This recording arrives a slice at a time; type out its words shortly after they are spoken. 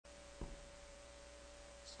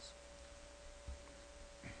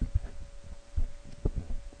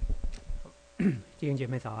弟兄姐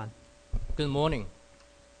妹早安。 Good morning.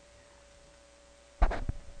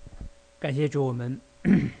 感谢主，我们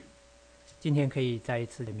今天可以在一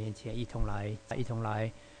次的面前一同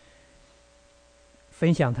来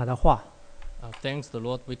分享他的话。 Thanks the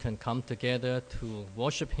Lord we can come together to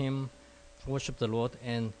worship Him, worship the Lord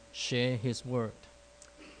and share His word.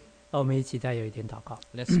 我们一起再有一点祷告。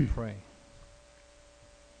 Let's pray.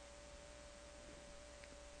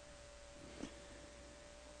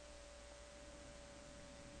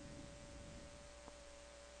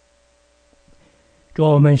 主，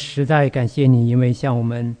我们实在感谢你，因为像我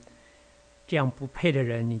们这样不配的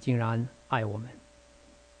人，你竟然爱我们。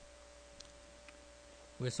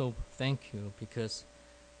 We're so thank you because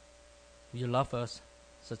you love us,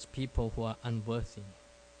 such people who are unworthy.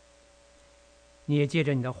 你也借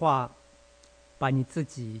着你的话，把你自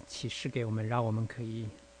己启示给我们，让我们可以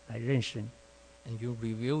来认识你。 And you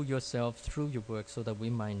reveal yourself through your work so that we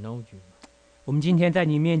might know you. 我们今天在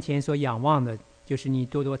你面前所仰望的，就是你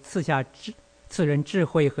多多赐人智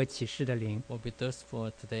慧和启示的灵。 What we thirst for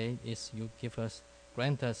today is you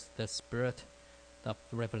grant us the spirit of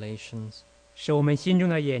revelations 使我们心中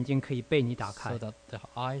的眼睛可以被你打开 so，that the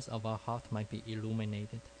eyes of our heart might be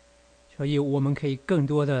illuminated. 所以我们可以更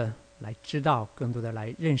多的来知道，更多的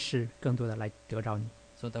来认识，更多的来得着你。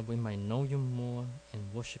 So that we might know you more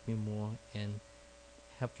and worship you more and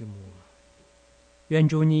help you more. 愿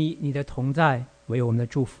主你的同在为我们的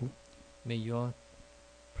祝福。 May your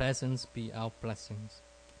presence be our blessings.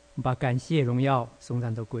 我们把感谢、荣耀、颂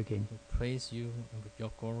赞都归给你， We praise you and with your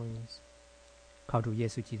glories. 靠主耶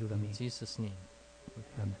稣基督的 In 名。 Jesus' name.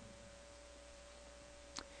 阿们。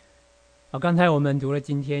好，刚才我们读了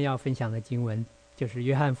今天要分享的经文，就是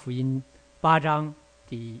约翰福音8章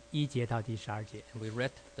第1节到第12节。 And we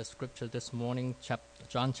read the scripture this morning,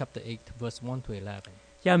 John chapter 8, verse 1 to 11.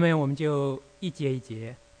 下面我们就一节一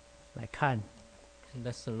节来看。 And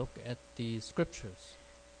let's look at the scriptures.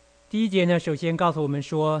 第一节呢，首先告诉我们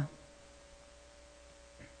说，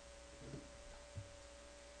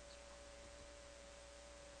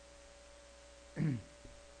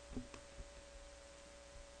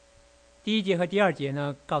第一节和第二节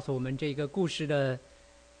呢，告诉我们这个故事的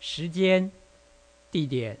时间、地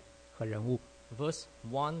点和人物。 Verse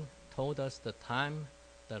 1 told us the time,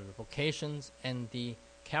 the locations, and the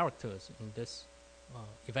characters in this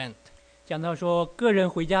event. 讲到说，个人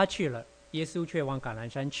回家去了，耶稣却往橄榄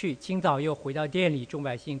山去。清早又回到店里，众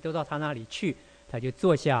百姓都到他那里去，他就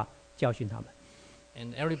坐下教训他们。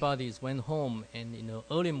 And everybody went home, and in the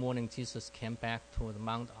early morning, Jesus came back to the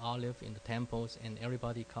Mount Olive in the temples, and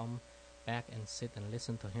everybody come back and sit and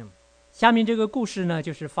listen to him. 下面这个故事呢，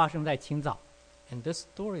就是发生在清早。 And this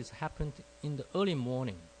story happened in the early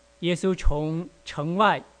morning. 耶稣从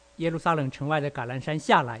耶路撒冷城外的橄榄山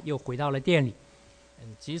下来，又回到了店里。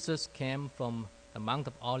 And Jesus came from the Mount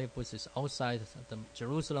of Olive, which is outside the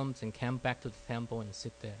Jerusalem, and came back to the temple and sit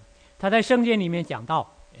there. 他在圣殿里面讲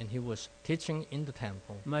道， And he was teaching in the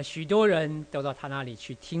temple, 那么许多人都到他那里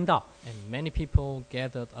去听到。 and many people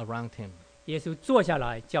gathered around him. 耶稣坐下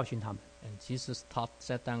来教训他们。 And Jesus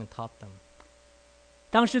sat down and taught them.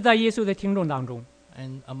 当时在耶稣的听众当中，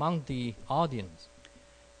 And among the audience,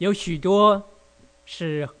 有许多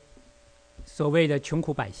是所谓的穷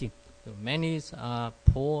苦百姓， many are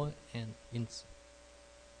poor and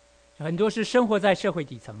很多是生活在社会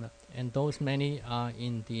底层的。 those many are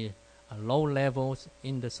in the low levels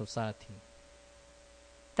in the society.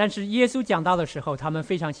 但是耶稣讲道的时候，他们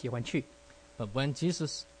非常喜欢去， But when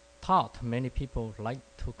Jesus taught, many people like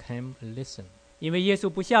to come and listen. 因为耶稣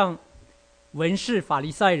不像文士、法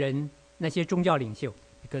利赛人那些宗教领袖，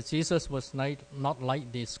 Because Jesus was not like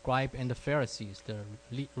the scribe and the Pharisees, the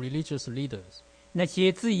religious leaders, 那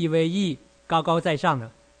些自以为义、高高在上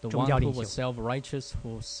的 the 宗 one 教 who 领 was 袖。 self-righteous,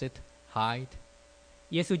 who sit high.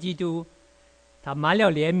 耶稣基督，他满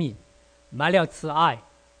了怜悯，满了慈爱，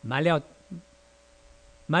满了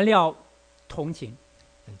同情。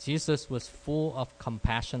 And Jesus was full of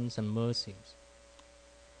compassions and mercies.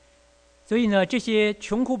 所以呢，这些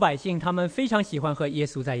穷苦百姓他们非常喜欢和耶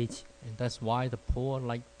稣在一起。 And that's why the poor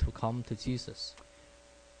like to come to Jesus.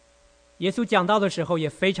 耶稣讲道的时候也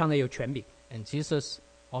非常的有权柄， And Jesus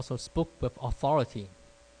also spoke with authority.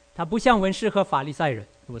 他不像文士和法利赛人。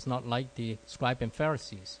 He was not like the scribe and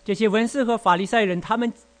Pharisees. 这些文士和法利赛人，他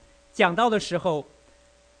们讲道的时候，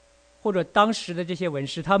或者当时的这些文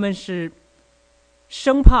士，他们是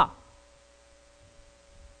生怕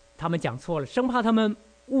他们讲错了，生怕他们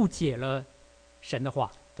误解了神的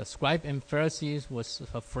话。 The scribe and Pharisees was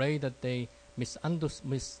afraid that they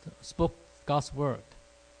misspoke God's word.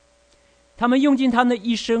 他们用尽他们的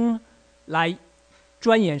一生来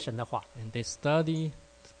钻研神的话， And they study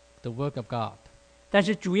the work of God. 但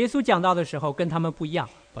是主耶稣讲道的时候跟他们不一样，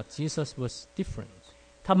 But Jesus was different.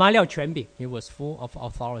 他满了权柄， He was full of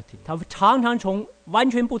authority. 他常常从完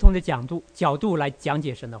全不同的角度来讲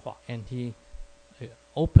解神的话， And he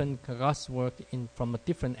opened God's word from a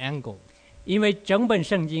different angle. 因为整本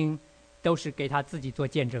圣经都是给他自己做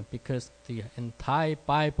见证。 Because the entire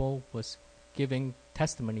Bible was giving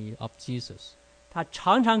testimony of Jesus. 他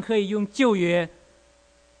常常可以用旧约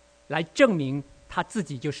来证明他自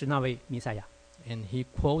己就是那位弥赛亚。 And he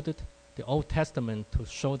quoted the Old Testament to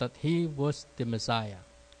show that he was the Messiah.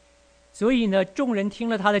 所以呢，众人听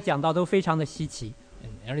了他的讲道都非常的稀奇，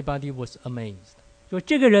 And everybody was amazed. 说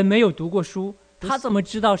这个人没有读过书，他怎么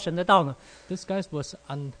知道神的道呢？ This guy was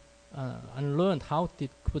unlearned. How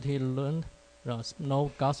could he know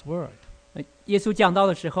God's word? 耶稣讲道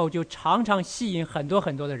的时候，就常常吸引很多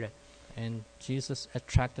很多的人。 And Jesus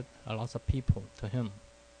attracted a lot of people to him.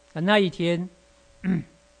 那一天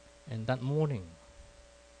And that morning,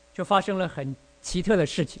 就发生了很奇特的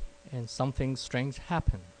事情。 and something strange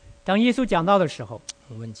happened. 当耶稣讲道的时候，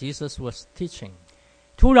 When Jesus was teaching,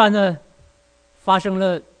 突然呢，发生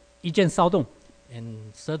了一阵骚动，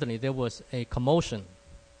 and suddenly there was a commotion.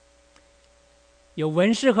 有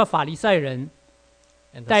文士和法利赛人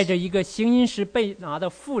And 带 the, 着一个行淫时被拿的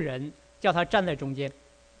妇人，叫他站在中间。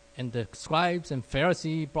 and the scribes and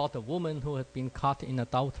Pharisees brought a woman who had been caught in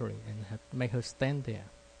adultery and had made her stand there.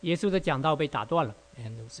 耶稣的讲道被打断了。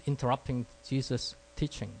 And it was interrupting Jesus'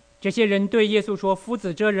 teaching. 这些人对耶稣说：“夫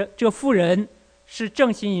子，这妇人是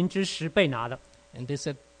正行淫之时被拿的。 And they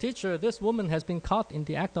said, Teacher, this woman has been caught in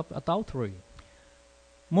the act of adultery.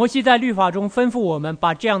 摩西在律法中吩咐我们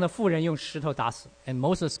把这样的妇人用石头打死。 And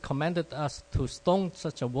Moses commanded us to stone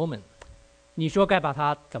such a woman. 你说该把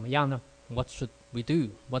她怎么样呢？” What should we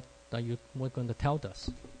do? What going to tell us?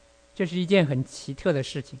 这是一件很奇特的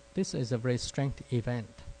事情。 This is a very strange event.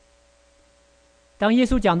 当耶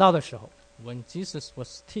稣讲道的时候， When Jesus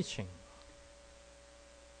was teaching,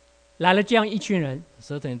 来了这样一群人，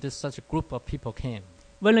 certainly such a group of people came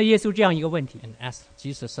问了耶稣这样一个问题。 and asked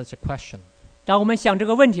Jesus such a question. 当我们想这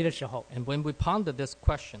个问题的时候， And when we pondered this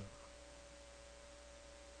question,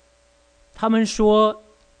 他们说，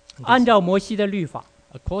 this- 按照摩西的律法，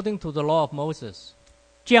 according to the law of Moses,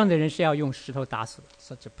 这样的人是要用石头打死的。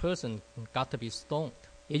 such a person got to be stoned.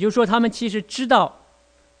 也就是说，他们其实知道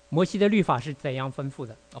摩西的律法是怎样吩咐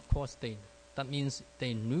的。 Of course, that means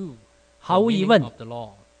they knew 毫 the 无疑 meaning 问， of the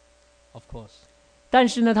law. Of course. 但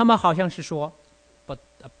是呢，他们好像是说， But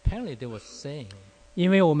apparently they were saying,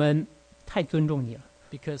 因为我们太尊重你了，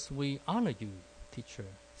 because we honor you, teacher,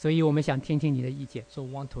 所以我们想听听你的意见。 so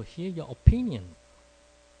want to hear your opinion.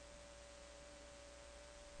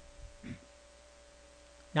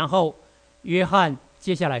 然后，约翰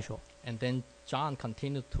接下来说， And then John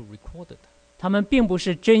continued to record it. 他们并不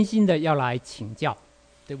是真心的要来请教，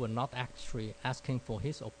 They were not actually asking for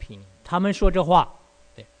his opinion. 他们说这话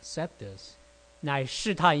They said this 乃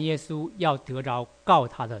试探耶稣要得着告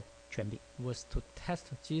他的权柄。 was to test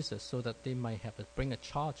Jesus so that they might bring a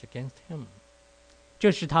charge against him.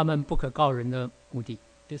 这是他们不可告人的目的。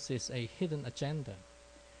 This is a hidden agenda.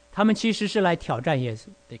 他们其实是来挑战耶稣，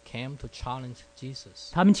 They came to challenge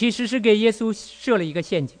Jesus. 他们其实是给耶稣设了一个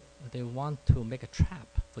陷阱。 They want to make a trap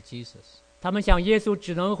for Jesus. 他们想耶稣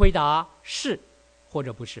只能回答是或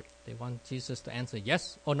者不是， They want Jesus to answer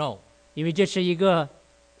yes or no, 因为这是一个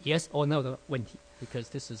yes or no 的问题。 because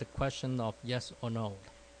this is a question of yes or no.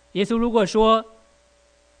 耶稣如果说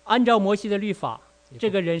按照摩西的律法， If, 这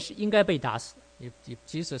个人是应该被打死， if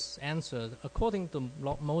Jesus answered according to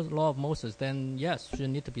law of Moses, then yes, she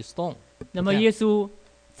need to be stoned. 那么 Yeah. 耶稣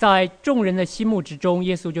在众人的心目之中，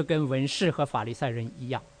耶稣就跟文士和法利赛人一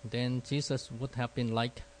样。 Then Jesus would have been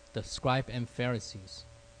like the scribe and Pharisees.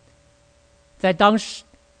 在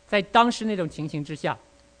当时那种情形之下，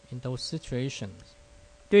 In those situations,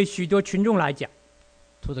 对许多群众来讲，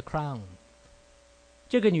 to the crowd,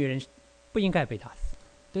 这个女人不应该被打死。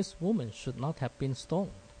 this woman should not have been stoned.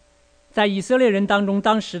 在以色列人当中，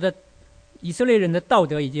当时的以色列人的道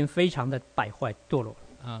德已经非常的败坏堕落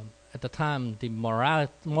了。 At the time, the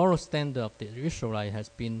moral standard of the Israelite has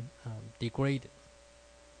been degraded.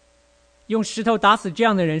 用石头打死这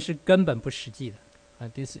样的人是根本不实际的。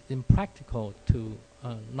 This is impractical to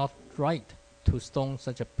not right to stone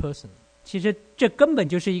such a person, 其实这根本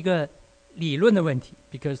就是一个理论的问题，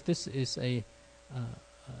 because this is a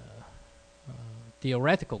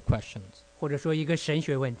theoretical questions 或者说一个神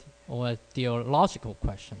学问题， or theological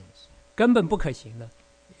questions. 根本不可行的。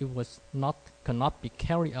 It cannot be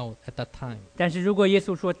carried out at that time. 但是如果耶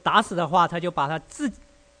稣说打死的话，他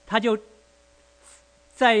就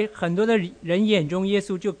在很多的人眼中，耶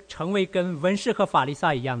稣就成为跟文士和法利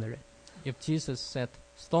赛一样的人。If Jesus said,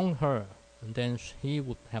 stone her, then he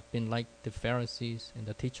would have been like the Pharisees and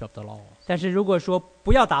the teacher of the law. 但是如果说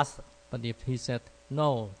不要打死， But if he said,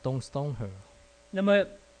 no, don't stone her, 那么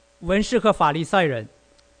文士和法利赛人，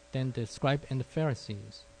 then the scribe and the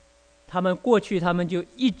Pharisees, 他们过去他们就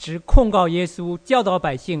一直控告耶稣，教导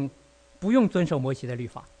百姓不用遵守摩西的律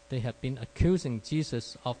法。 they had been accusing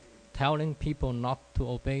Jesus of telling people not to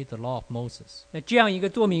obey the law of Moses. 那这样一个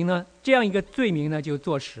罪名呢就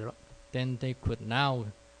坐实了。 Then they could now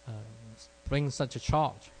bring such a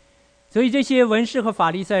charge. 所以这些文士和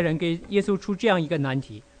法利赛人给耶稣出这样一个难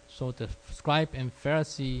题， So the scribe and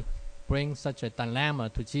Pharisee bring such a dilemma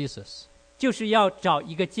to Jesus, 就是要找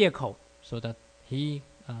一个借口， so that they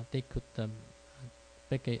could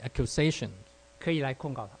make an accusation 可以来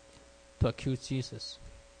控告他。 to accuse Jesus.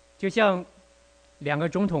 就像两个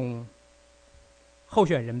总统候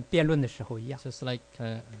选人辩论的时候一样， Just like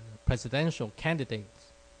presidential candidates,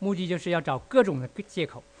 目的就是要找各种的借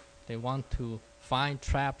口 they want to find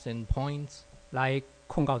traps and points 来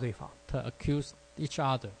控告对方。 to accuse each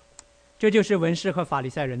other. 这就是文士和法利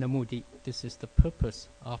赛人的目的。 This is the purpose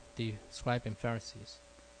of the scribe and Pharisees.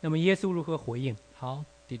 那么耶稣如何回应？ How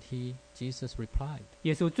did Jesus replied?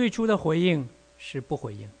 耶稣最初的回应是不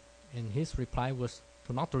回应， And his reply was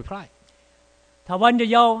to not reply. 他弯着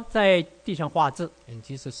腰在地上画字。 And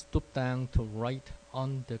Jesus stooped down to write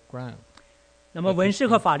on the ground. 那么文士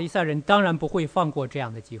和法利赛人当然不会放过这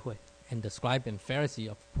样的机会， And the scribe and Pharisee,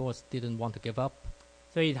 of course, didn't want to give up.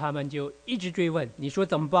 所以他们就一直追问：“你说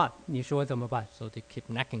怎么办？你说怎么办 So they keep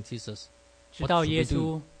nagging Jesus.？” 直到耶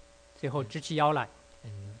稣最后直起腰来，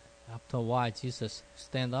 And after a while, Jesus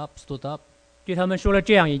stood up, 对他们说了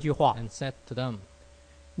这样一句话 and said to them,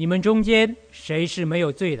 你们中间谁是没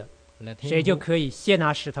有罪的， Let 谁 him 就 who, 可以先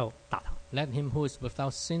拿石头打他。 let him who is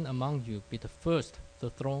without sin among you be the first to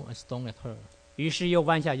throw a stone at her. 于是又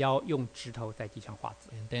弯下腰，用指头在地上画字。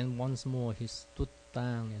 And then once more he stood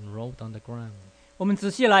down and wrote on the ground. 我们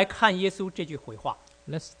仔细来看耶稣这句回话，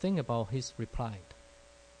 Let's think about his reply.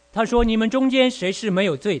 他说：“你们中间谁是没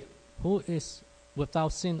有罪的， Who is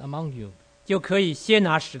without sin among you? 就可以先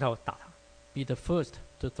拿石头打他。 Be the first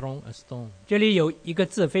to throw a stone. ”这里有一个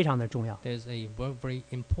字非常的重要， There's a word very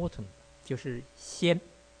important. 就是先，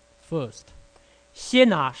 First. 先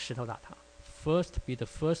拿石头打他。 First, be the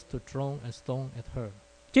first to throw a stone at her.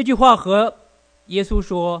 这句话和耶稣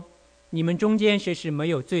说：“你们中间谁是没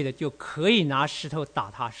有罪的，就可以拿石头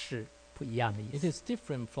打他”是不一样的意 It 思。 is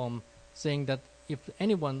different from saying that if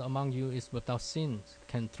anyone among you is without sins,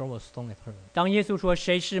 can throw a stone at her. 当耶稣说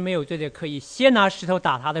谁是没有罪的，可以先拿石头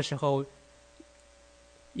打他的时候，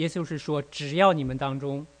耶稣是说，只要你们当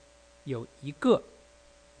中有一个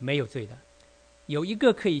没有罪的，有一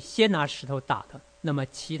个可以先拿石头打的，那么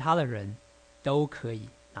其他的人都可以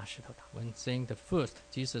拿石头打。 When saying the first,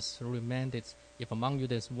 Jesus reminded, if among you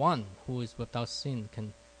there's one who is without sin,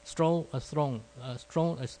 can throw a stone,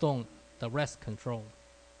 the rest can throw.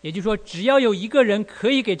 也就是说，只要有一个人可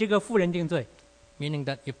以给这个妇人定罪， Meaning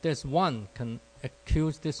that if there's one can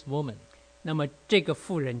accuse this woman, 那么这个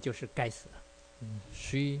妇人就是该死的。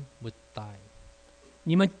 she would die.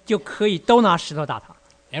 你们就可以都拿石头打他。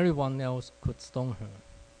 Everyone else could stone her.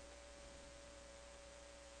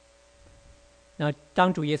 那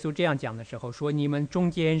当主耶稣这样讲的时候，说你们中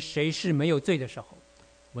间谁是没有罪的时候，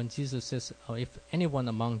 When Jesus says, if anyone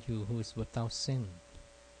among you who is without sin,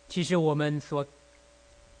 其实我们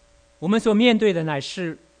所面对的乃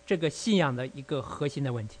是这个信仰的一个核心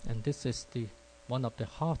的问题， and this is one of the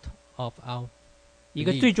heart of our 一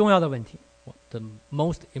个最重要的问题， the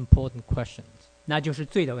most important questions. 那就是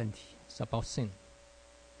罪的问题。 It's about sin.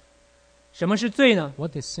 什么是罪呢？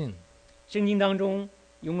 What is sin? 圣经当中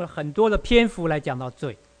用了很多的篇幅来讲到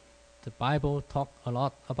罪， The Bible talk a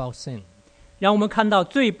lot about sin. 让我们看到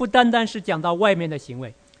罪不单单是讲到外面的行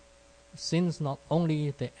为， Sin is not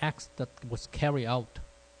only the acts that was carried out.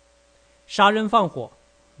 杀人放火、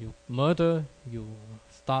 You murder, you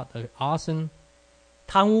start an arson,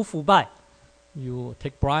 贪污腐败、 you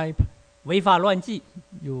take bribe, 违法乱纪，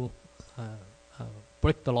 you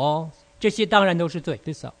break the law. 这些当然都是罪。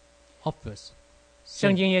 These are obvious.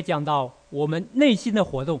 圣 Sin. 经也讲到我们内心的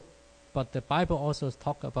活动， But the Bible also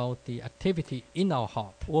talk about the activity in our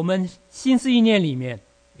heart, 我们心思意念里面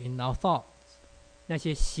in our thought, 那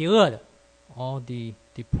些邪恶的、 all the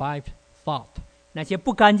deprived thought, 那些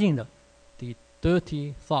不干净的， the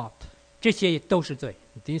dirty thought. 这些都是罪。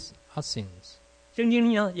 These are sins. 圣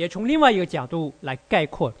经呢也从另外一个角度来概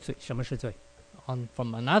括罪，什么是罪？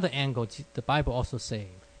 From another angle, the Bible also say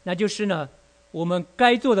那就是呢，我们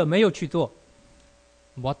该做的没有去做，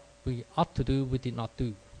 what we ought to do, we did not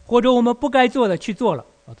do. 或者我们不该做的去做了，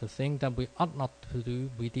 Or the thing that we ought not to do,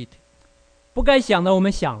 we did. 不该想的我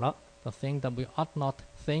们想了， The thing that we ought not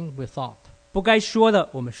think, we thought. 不该说的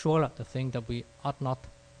我们说了， The thing that we ought not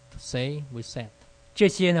to say, we said. 这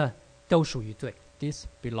些呢都属于罪。 These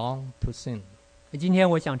belong to sin. 今天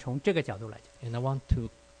我想从这个角度来讲， And I want to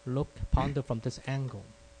ponder from this angle.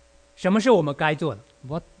 什么是我们该做的？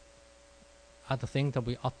 What are the things that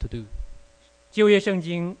we ought to do? 旧约圣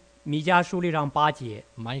经弥迦书6章8节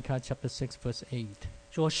Micah chapter 6 verse 8.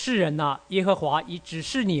 说：“世人呐、耶和华已指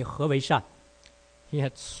示你何为善， He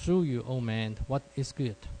had showed you, O man, what is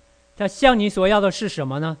good. 他向你所要的是什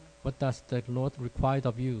么呢？ What does the Lord require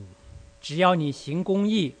of you? 只要你行公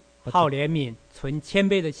义，好怜悯，存谦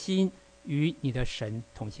卑的心，与你的神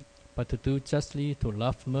同行。” But to do justly, to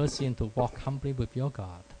love mercy, and to walk humbly with your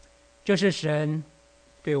God. 这是神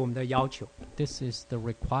对我们的要求， This is the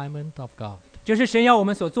requirement of God. 这是神要我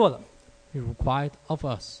们所做的。 He required of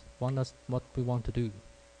us, want us what we want to do.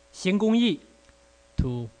 行公义，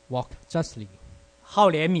 To walk justly, 好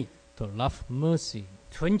怜悯， to love mercy,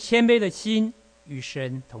 存谦卑的心，与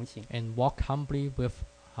神同行。 and walk humbly with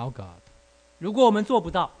our God. 如果我们做不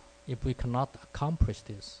到， If we cannot accomplish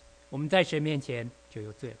this, 我们在神面前就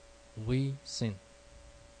有罪了。 we sin.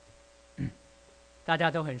 大家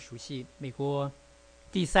都很熟悉美国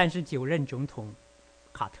第39任总统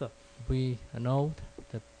卡特， We know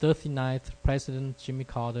the 39th President Jimmy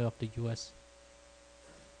Carter of the U.S.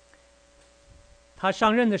 他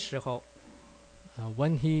上任的时候，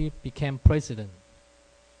 When he became president,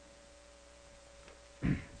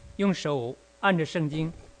 用手按着圣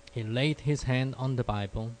经 he laid his hand on the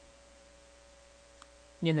Bible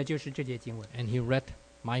念的就是这节经文。 and he read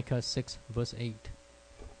Micah 6 verse 8.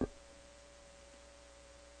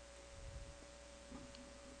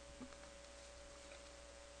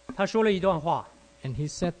 他说了一段话， And he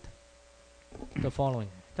said the following.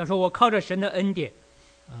 他说：“我靠着神的恩典，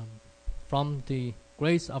 From the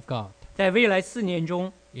grace of God, 在未来4年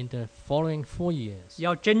中， in the following 4 years,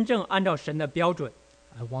 要真正按照神的标准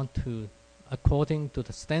I want to, according to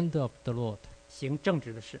the standard of the Lord, 行正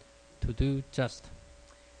直的事。 to do just.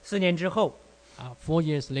 4年之后， 4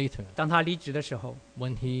 years later, 当他离职的时候，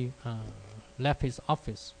 when he left his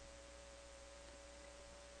office,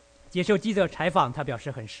 接受记者采访，他表示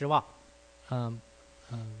很失望。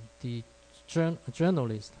 the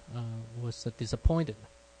journalist was disappointed.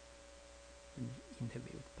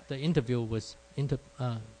 The interview was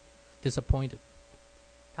disappointed.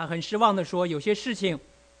 他很失望地说：“有些事情，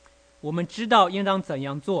我们知道应当怎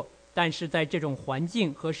样做，但是在这种环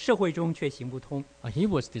境和社会中却行不通。 He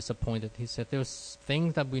was disappointed. He said there's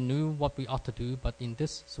things that we knew what we ought to do, but in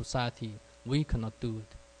this society, we cannot do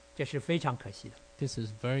it. ”这是非常可惜的。 This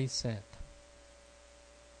is very sad.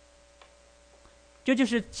 这就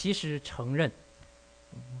是其实承认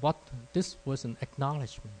This was an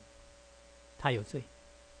acknowledgement. 他有罪，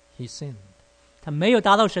 He sinned. 他没有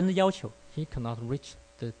达到神的要求。 He cannot reach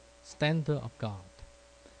the standard of God.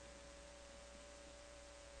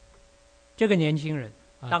 这个年轻人，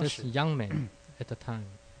 当 This 时 young man at the time.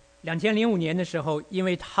 2005年的时候，因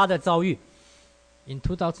为他的遭遇， In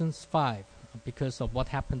 2005, because of what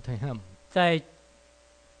happened to him, 在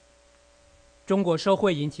中国社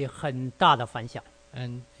会引起很大的反响。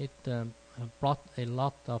 and it brought a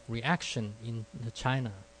lot of reaction in China.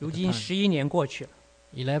 at 如 the 今 time. 11年过去了，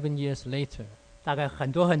 11 years later, 大概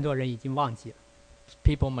很多人已经忘记了。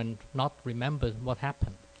 people may not remember what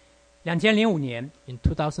happened. 2005年， In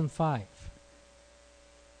 2005,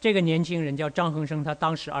 这个年轻人叫张恒生，他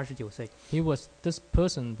当时29岁， this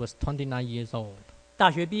person was 29 years old. 大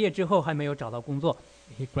学毕业之后还没有找到工作。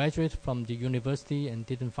 He graduated from the university and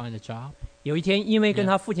didn't find a job. 有一天，因为跟 Yeah.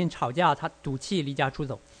 他父亲吵架，他赌气离家出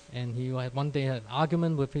走。 And one day had an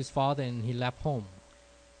argument with his father and he left home.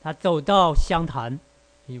 他走到湘潭，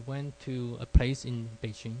 He went to a place in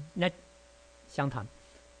Beijing. 湘潭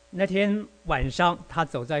那天晚上，他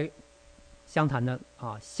走在湘潭的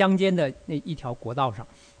乡间的那一条国道上，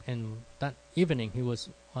 And that evening he was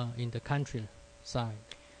in the countryside.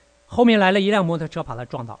 后面来了一辆摩托车，把他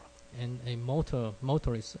撞倒了。 And a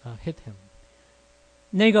motorist hit him.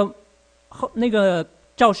 那个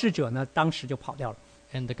肇事者呢，当时就跑掉了。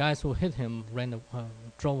 And the guys who hit him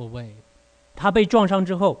drove away. 他被撞伤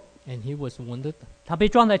之后， And he was wounded. 他被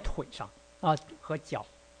撞在腿上和脚，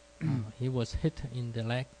 He was hit in the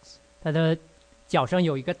legs. 他的脚上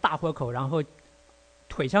有一个大豁口，然后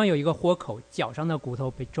腿上有一个豁口，脚上的骨头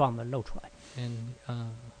被撞得露出来。 And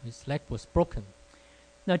his leg was broken.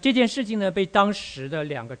 那这件事情呢，被当时的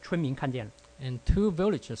2个村民看见了， And 2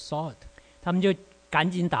 villagers saw it. 他们就赶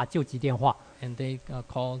紧打救急电话。 And they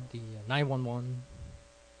called the 911.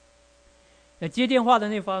 那接电话的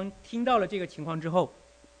那方听到了这个情况之后，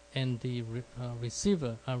 and the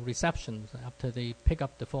receiver receptions after they pick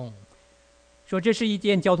up the phone. 说这是一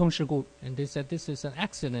件交通事故， And they said this is an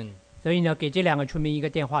accident, 所以呢，给这2个村民一个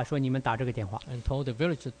电话，说你们打这个电话。 and told the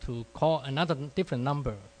villager to call another different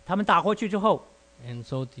number. 他们打过去之后， And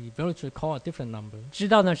so the villager called a different number. 知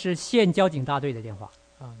道呢是县交警大队的电话。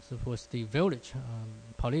 So it was the village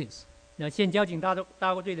police. 那县交警大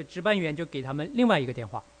队的值班员就给他们另外一个电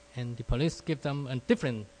话， And the police give them a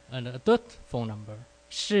different, a third phone number.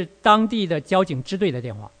 是当地的交警支队的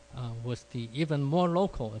电话。 Was the even more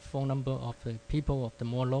local, a phone number of the people of the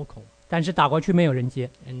more local. 但是打过去没有人接。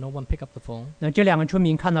 And no one picked up the phone. 那这2个村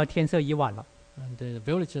民看到天色已晚了， And the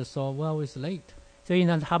villagers saw, well, it's late. 所以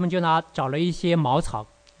呢，他们就找了一些茅草，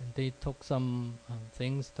 And they took some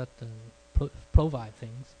things that provide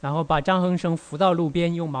things. 然后把张亨生扶到路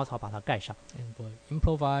边，用茅草把他盖上。 And were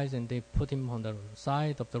improvised, and they put him on the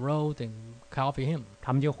side of the road and cover him.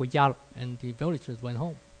 他们就回家了。 And the villagers went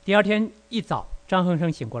home. 第2天一早，张亨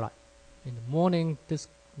生醒过来， In the morning, this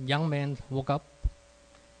young man woke up,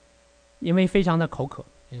 因为非常的口渴，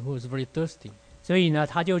 and he was very thirsty. 所以呢，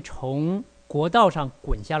他就从国道上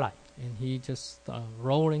滚下来， And he just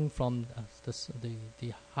rolling from the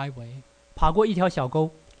highway, 爬过一条小沟，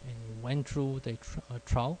 and went through the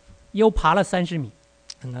trough, 又爬了30米，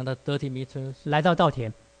 another 30 meters, 来到稻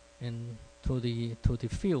田， and to the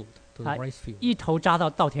field, to the Ah, rice field. 一头扎到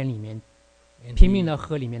稻田里面， And 拼命的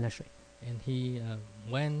喝里面的水。 he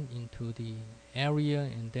went into the area,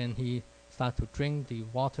 and then he started to drink the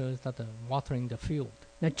water, started watering the field.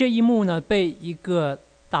 那这一幕呢，被一个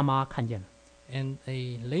大妈看见了， And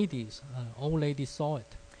old lady saw it,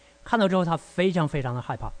 看到之后，她非常非常的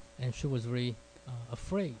害怕， and she was very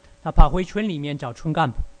afraid. 她跑回村里面找村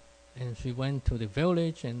干部， And she went to the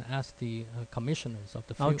village and asked the commissioners of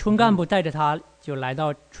the 然后 field. 村干部带着她就来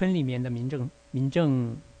到村里面的民政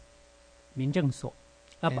所，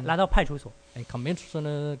来到派出所。 And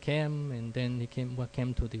commissioner came, and then he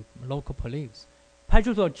came to the local police. 派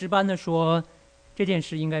出所值班的说，这件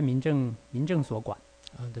事应该民政所管。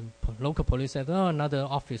 The local police said, "Oh, another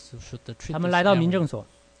office should treat." 他们 this 来到民 area." 政所，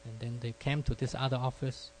 And then they came to this other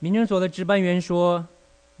office. 民政所的值班员说：“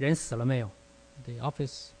人死了没有 The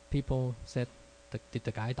office people said, "Did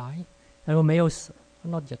the guy die?" 他说：“没有死，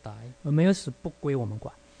 Not yet die. 没有死不归我们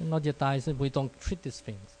管。 Not yet die. Said we don't treat these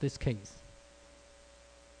things. This case. ”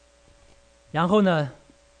然后呢，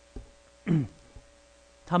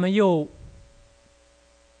他们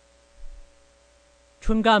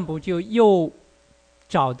村干部就又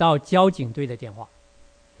找到交警队的电话，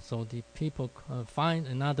 So the people find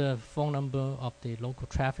another phone number of the local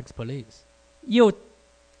traffic police,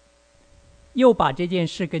 又把这件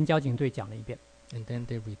事跟交警队讲了一遍。 and then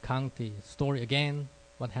they recount the story again.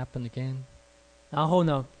 What happened again? 然后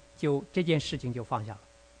呢，就这件事情就放下了。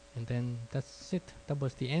 And then that's it. That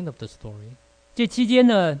was the end of the story. 这期间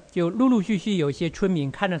呢，就陆陆续续有一些村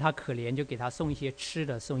民看着他可怜，就给他送一些吃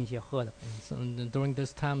的，送一些喝的。 And so during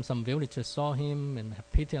this time, some villagers saw him and had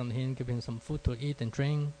pity on him, giving him some food to eat and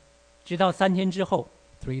drink. 直到3天之后，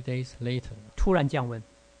 3 days later, 突然降温，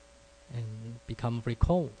 and become very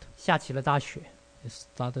cold. 下起了大雪， It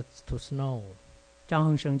started to snow, 张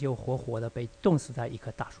亨生就活活的被冻死在一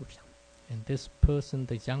棵大树上。 and this person,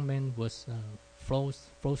 the young man, was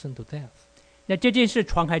frozen to death. 那这件事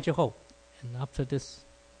传开之后， And after this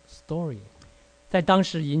story, 在当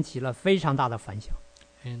时引起了非常大的反响。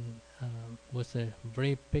 and was a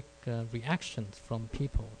very big reaction from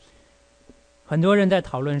people. 很多人在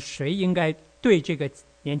讨论谁应该对这个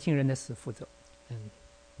年轻人的死负责。 And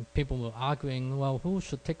people were arguing, well, who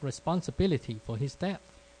should take responsibility for his death?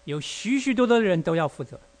 有许许多多的人都要负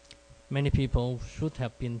责。 Many people should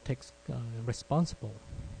have been responsible.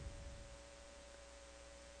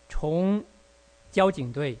 从交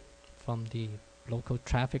警队 From the local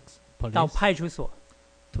traffic 到 police 派出所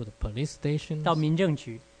to the police stations 到民政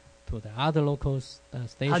局， to the other local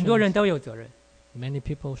很多人 stations. 都有责任， Many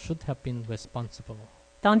people should have been responsible.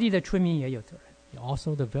 当地的村民也有责任。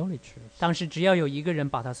 Also the villagers. 当时只要有一个人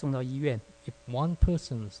把他送到医院， If one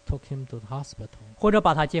person took him to the hospital 或者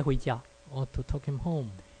把他接回家， or to took him home,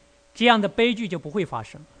 这样的悲剧就不会发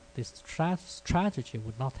生。 this tragedy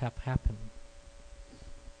would not have happened.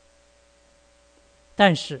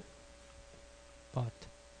 但是， But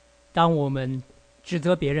当我们指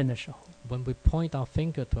责别人的时候， when we point our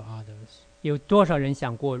finger to others, 有多少人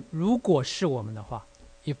想过，如果是我们的话，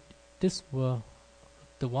 this were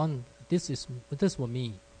the one, this were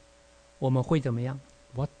me, 我们会怎么样？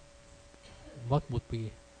 what would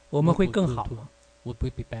we 我们会更好吗？ would we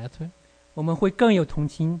be better? 我们会更有同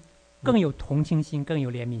情、更有同情心、更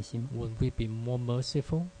有怜悯心吗？ Would we be more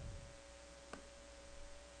merciful?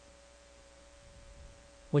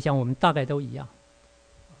 我想我们大概都一样，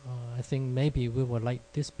 I think maybe we were like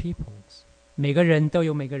these peoples. 每个人都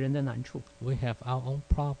有每个人的难处。 We have our own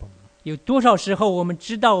problem. 有多少时候我们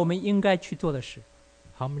知道我们应该去做的事，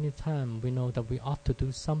 How many times we know that we ought to do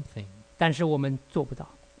something, 但是我们做不到？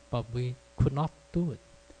 but we could not do it.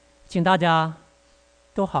 请大家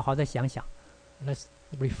都好好的想想， Let's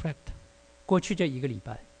reflect. 过去这1个礼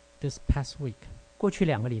拜， This past week, 过去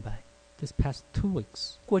2个礼拜， this past 2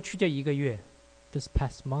 weeks, 过去这1个月， this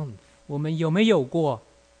past month, 我们有没有过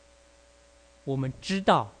我们知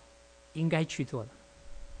道应该去做的，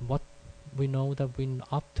 what we know that we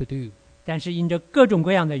ought to do, 但是因着各种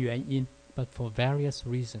各样的原因， but for various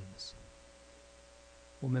reasons,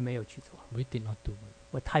 我们没有去做。 we did not do it.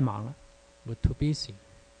 我太忙了， We're too busy.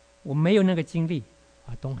 我没有那个精力，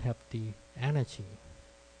 I don't have the energy.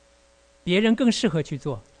 别人更适合去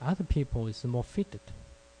做， Other people is more fitted.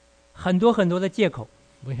 很多很多的借口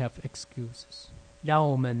We have excuses 让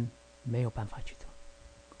我们没有办法去做。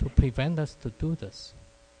 to prevent us to do this.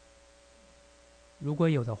 如果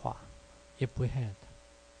有的话， If we had,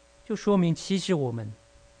 就说明其实我们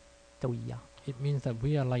都一样。 it means that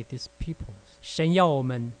we are like these peoples. 神要我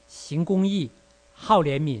们行公义、好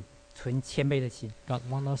怜悯、存谦卑的心。 God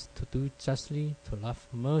wants us to do justly, to love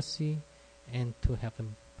mercy, and to have a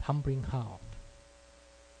humbling heart.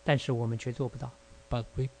 但是我们却做不到， But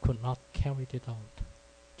we could not carry it out.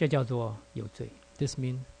 这叫做有罪。 This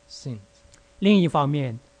means sin. 另一方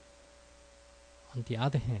面， On the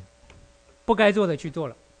other hand, 不该做的去做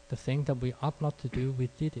了。 the thing that we ought not to do, we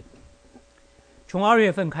did it. 从2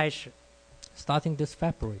月份开始， Starting this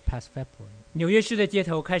February, past February, 纽约市的街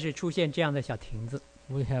头开始出现这样的小亭子，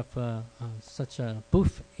 we have such a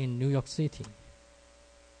booth in New York City.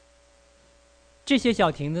 这些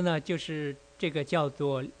小亭子呢，就是这个叫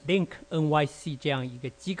做 Link NYC 这样一个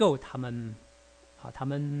机构，他们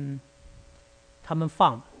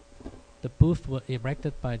放的。 The booth were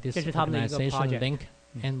erected by this 这是他们的一个 organization, project. Link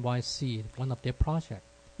NYC, one of their projects.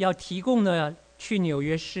 要提供呢去纽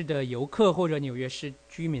约市的游客或者纽约市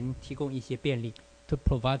居民提供一些便利， To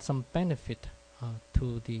provide some benefit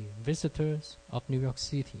to the visitors of New York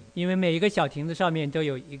City. 因为每一个小亭子上面都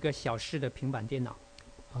有一个小式的平板电脑，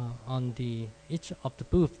 On each of the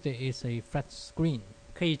booth, there is a flat screen.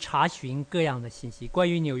 可以查询各样的信息，关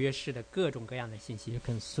于纽约市的各种各样的信息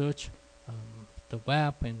You。can search the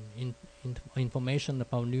web and information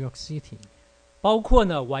about New York City. 包括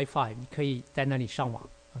呢 WiFi， 你可以在那里上网。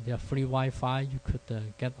 There are free Wi-Fi. You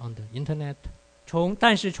could get on the internet.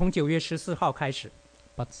 但是从9月14号开始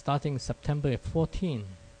But starting September 14,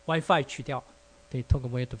 ，WiFi 取掉， they took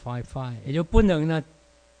away the Wi-Fi 也就不能呢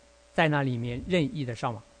在那里面任意的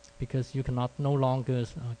上网。 because you cannot no longer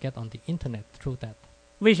get on the internet through that.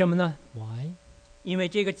 为什么呢？ Why? 因为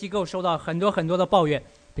这个机构收到很多很多的抱怨，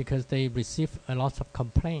 Because they receive a lot of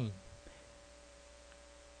complaints.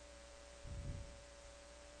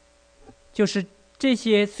 就是这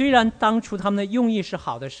些虽然当初他们的用意是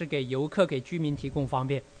好的，是给游客、给居民提供方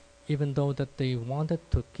便， Even though that they wanted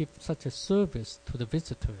to give such a service to the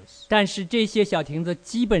visitors, 但是这些小亭子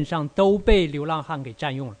基本上都被流浪汉给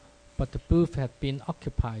占用了， but the booth had been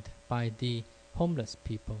occupied by the homeless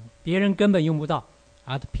people. 别人根本用不到。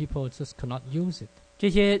 Other people just could not use it. 这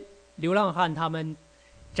些流浪汉他们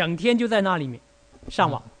整天就在那里面上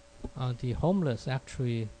网， The homeless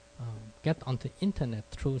actually get on the internet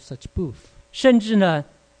through such booth. 甚至呢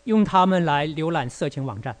用他们来浏览色情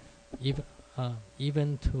网站。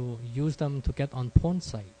 Even to use them to get on porn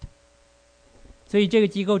site. 所以这个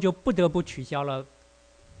机构就不得不取消了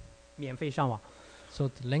免费上网。 So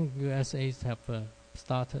the Link USAs have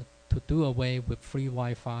started to do away with free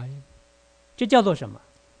Wi-Fi. 这叫做什么？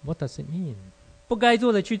 What does it mean? 不该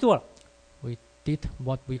做的去做了， We did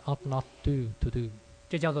what we ought not to do.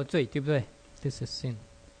 这叫做罪，对不对？ This is sin.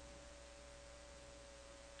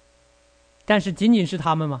 但是仅仅是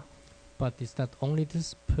他们吗？ But is that only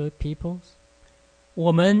these peoples?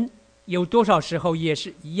 我们有多少时候也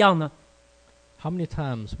是一样呢？ How many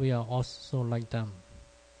times we are also like them?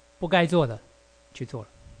 不该做的去做了，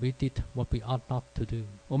 We did what we ought not to do.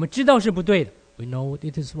 我们知道是不对的， We know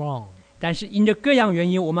it is wrong. 但是因着各样原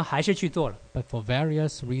因，我们还是去做了， But for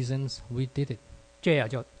various reasons, we did it.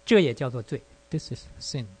 这也叫做罪。 This is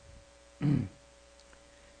sin.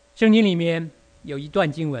 圣经里面有一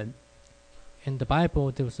段经文 In the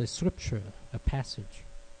Bible, there was a scripture, a passage,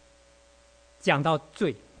 讲到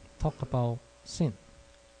罪， talk about sin.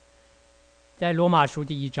 在罗马书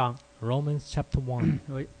第1章， Romans chapter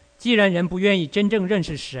 1. 既然人不愿意真正认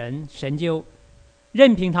识神，神就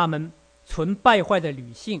任凭他们存败坏的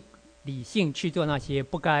理性去做那些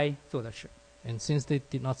不该做的事。 And since they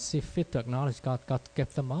did not see fit to acknowledge God, God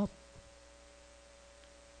gave them up.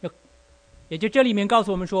 也就这里面告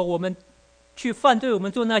诉我们说，我们去犯罪，我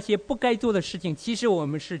们做那些不该做的事情，其实我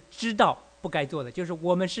们是知道不该做的，就是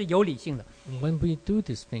我们是有理性的。 When we do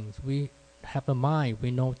these things, we have a mind, we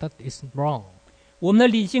know that is wrong. 我们的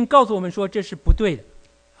理性告诉我们说这是不对的，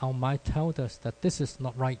 Our mind tells us that this is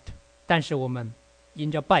not right. 但是我们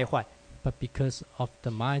因着败坏， But because of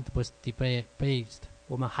the mind was debased,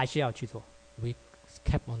 我们还是要去做。 we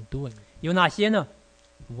kept on doing. 有哪些呢？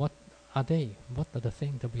 What are they? What are the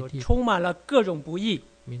things that we 有 did? 充满了各种不义、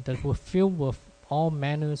 I mean, that were filled with all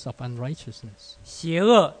manners of unrighteousness, 邪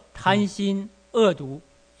恶、贪心、恶毒，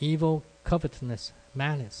 evil, covetousness,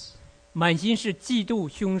 malice, 满心是嫉妒、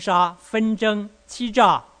凶杀、纷争、欺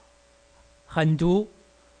诈、狠毒、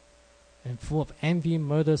 and full of envy,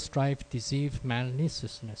 murder, strife, deceit,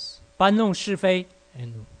 maliciousness, 搬弄是非、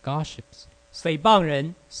 and gossips, 诽谤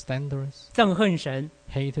人、 slanderers, 憎恨神、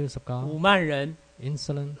 haters of 侮 God, 慢人、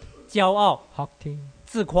 insolent, 骄傲、 haughty,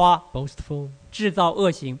 自夸、 boastful, 制造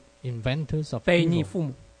恶行、 inventors of 悖逆 evil, 父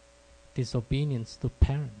母， disobedience to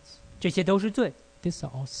parents. 这些都是罪。 These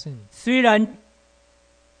are all sins. 虽然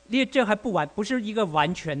这还不完，不是一个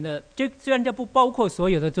完全的。虽然这不包括所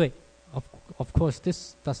有的罪， Of course,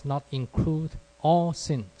 this does not include all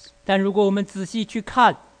sins. 但如果我们仔细去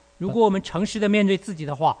看，如果我们诚实的面对自己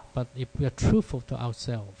的话， But if we are truthful to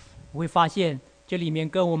ourselves, 我会发现这里面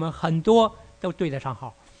跟我们很多都对得上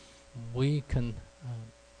号。 we can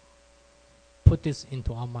put this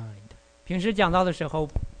into our mind. 平时讲到的时候，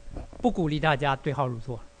不鼓励大家对号入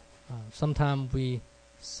座。 Sometimes we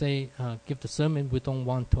say, give the sermon, we don't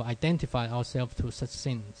want to identify ourselves to such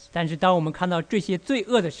sins. 但是当我们看到这些罪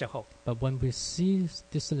恶的时候， But when we see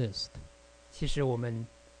this list, 其实我们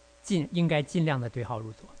应该尽量的对号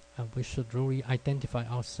入座。 we should really identify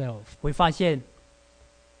ourselves, 会发现、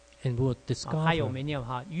 and we will 还有 discover 没念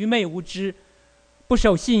哈？愚昧无知，不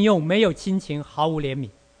守信用，没有亲情，毫无怜悯。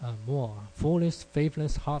 more foolish,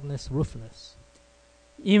 faithless, heartless, ruthless.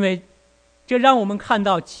 因为这让我们看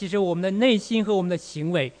到，其实我们的内心和我们的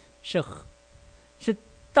行为是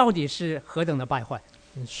到底是何等的败坏。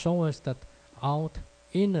 And show us that our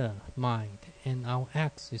inner mind and our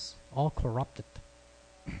acts is all corrupted.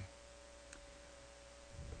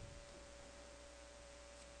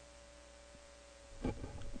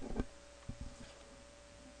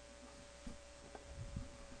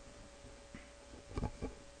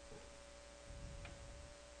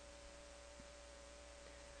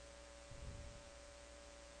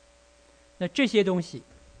 那这些东西，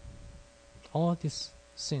 All these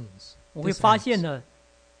sins, 我会 these 发 acts, 现呢，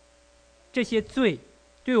这些罪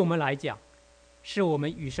对我们来讲，是我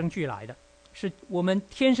们与生俱来的，是我们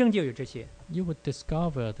天生就有这些。 you would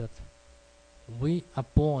discover that we are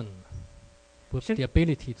born with Sing- the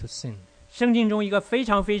ability to sin. 圣经中一个非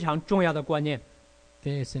常非常重要的观念，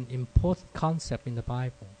 There is an important concept in the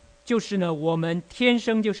Bible. 就是呢，我们天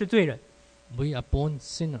生就是罪人， We are born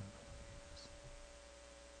sinner.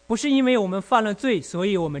 不是因为我们犯了罪，所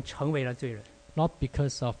以我们成为了罪人， Not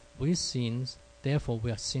because of we sins, therefore we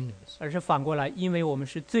are sinners. 而是反过来，因为我们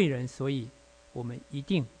是罪人，所以我们一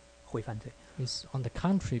定会犯罪。 It's on the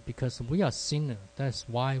contrary, because we are sinner, that's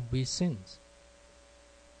why we sin.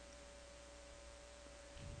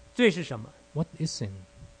 罪是什么？ What is sin?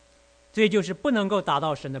 罪就是不能够达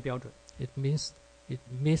到神的标准。 It means it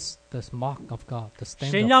missed the mark of God, the 神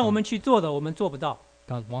standard. 让我 of 们去做的，我们做不到；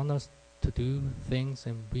 God wants us to do things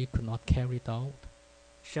and we could not carry it out.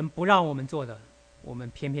 神不让我们做的，我们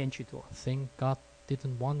偏偏去做。 Thing God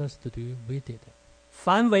didn't want us to do, we did it.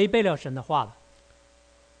 凡违背了神的话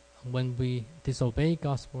的， When we disobey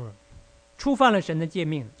God's word, 触犯了神的诫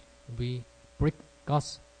命， we break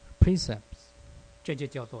God's precepts, 这就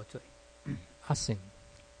叫做罪。 are sin.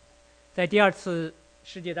 在第二次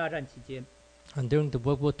世界大战期间， And during the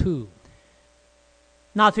World War II,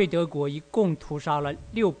 纳粹德国一共屠杀了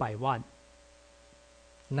600万，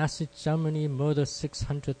 Nazi Germany murdered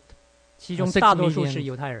 600其中6大多数 million 是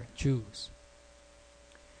犹太人。 Jews.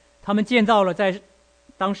 他们建造了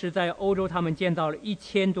当时在欧洲，他们建造了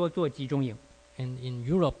1000多座集中营， And in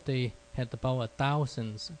Europe, they had about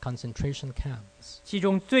 1,000 concentration camps. 其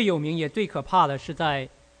中最有名也最可怕的是在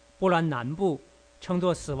波兰南部称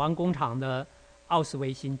作死亡工厂的奥斯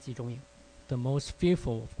维辛集中营。 The most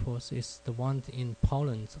fearful, of course, is the one in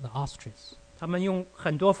Poland, the Auschwitz. 他们用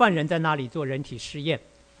很多犯人在那里做人体试验，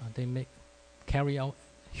 They carry out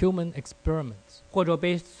human experiments. 或者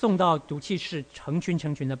被送到毒气室，成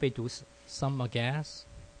群的被毒死。 Some are gas,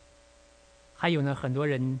 还有呢，很多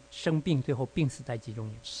人生病，最后病死在集中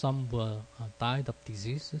营。 some were died of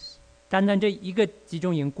diseases. 单单这一个集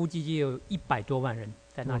中营，估计就有100多万人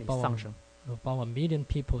在那里丧生。 About 1 million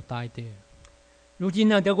people died there. 如今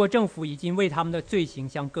呢，德国政府已经为他们的罪行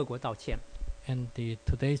向各国道歉了。And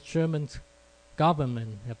today's German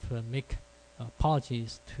government have make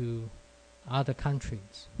apologies to other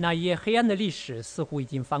countries. 那一页黑暗的历史似乎已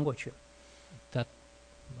经翻过去了。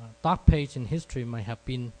 Dark page in history might have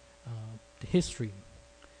been the history.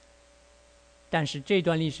 但是这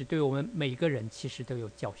段历史对我们每一个人其实都有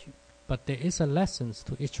教训。 But there is a lessons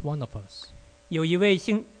to each one of us. 有一位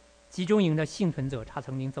集中营的幸存者，他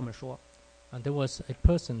曾经这么说： And there was a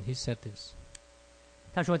person, he said this.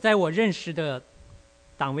 他说，在我认识的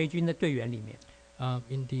党卫军的队员里面，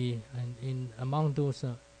 Among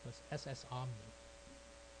those SS Army,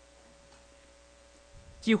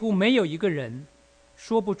 几乎没有一个人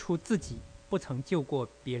说不出自己不曾救过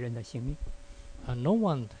别人的性命。 no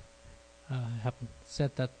one have said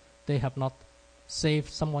that they have not saved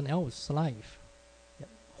someone else's life.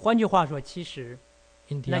 换句话说，其实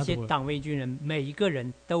In the 那 other 些 word, 党卫军人每一个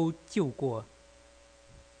人都救过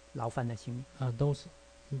牢犯的性命， those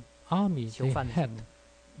army 囚 they 犯的性 had 命。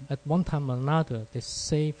 at one time or another they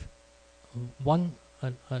saved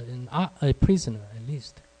a prisoner at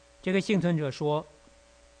least. 这个幸存者说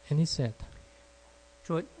And he said,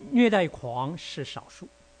 说虐待狂是少数，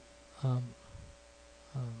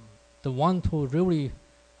 the one who really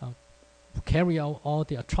carry out all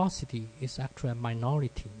the atrocity is actually a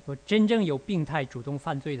minority. 说真正有病态主动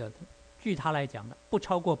犯罪的，据他来讲的，不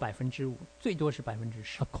超过5%，最多是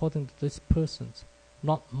10%。 According to this persons,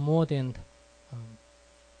 not more than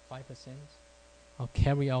 5%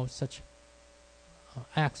 carry out such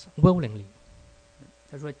acts willingly.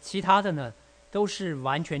 他说其他的呢，都是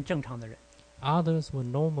完全正常的人， Others were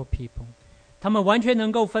normal people. 他们完全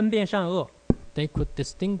能够分辨善恶。 They could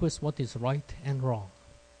distinguish what is right and wrong.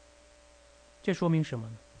 这说明什么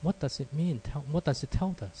呢？ What does it mean? What does it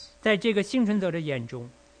tell us? 在这个幸存者的眼中，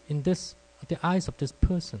 In the eyes of this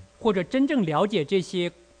person, 或者真正了解这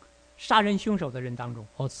些杀人凶手的人当中，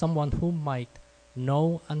 or someone who might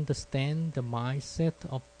understand the mindset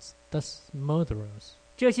of these murderers,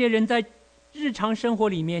 这些人在日常生活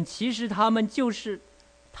里面，其实他们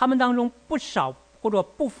当中不少或者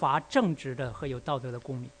不乏正直的和有道德的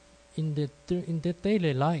公民。 in their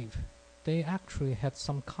daily life, they actually had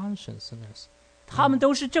some consciousness. 他们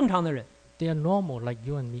都是正常的人。 They are normal like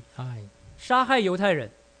you and me. 杀害犹太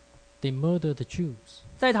人， They murder the Jews.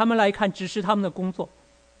 在他们来看，只是他们的工作，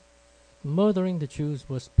 Murdering the Jews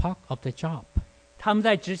was part of their job, 他们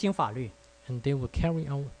在执行法律， and they will carry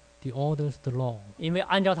out the orders, the law, 因为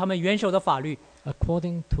按照他们元首的法律，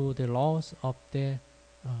 according to the laws of their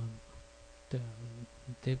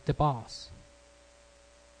the boss.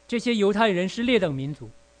 这些犹太人是劣等民族，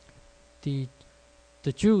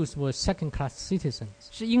 The Jews were second-class citizens.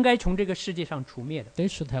 是应该从这个世界上除灭的。 They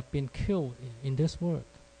should have been killed in this world.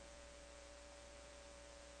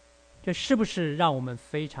 这是不是让我们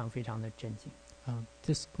非常非常的震惊？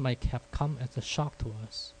 This might have come as a shock to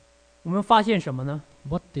us. 我们发现什么呢？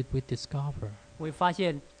 What did we discover? 我会发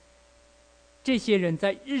现，这些人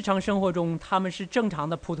在日常生活中，他们是正常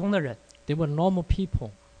的普通的人， They were normal people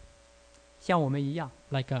像我们一样。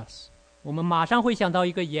 like us, 我们马上会想到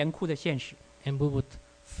一个严酷的现实： and we would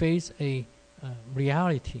face a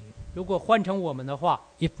reality. 如果换成我们的话，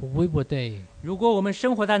 If we were there, 如果我们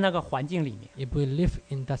生活在那个环境里面， if we live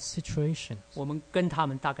in that situation, 我们跟他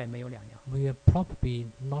们大概没有两样。 we are probably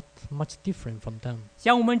not much different from them.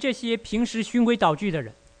 像我们这些平时循规蹈矩的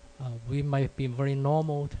人， We might be very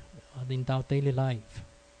normal in our daily life.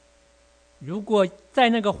 如果在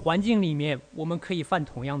那个环境里面，我们可以犯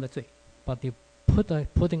同样的罪， But if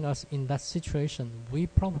putting us in that situation, we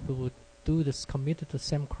probably would committed the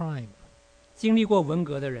same crime. 经历过文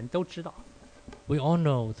革的人都知道， We all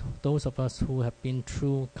know those of us who have been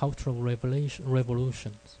through cultural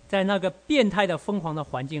revolutions. 在那个变态的疯狂的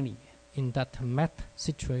环境里面， In that mad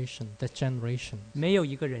situation, that generation, 没有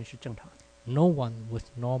一个人是正常的。 no one was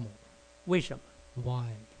normal. 为什么？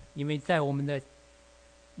 Why? 因为在我们的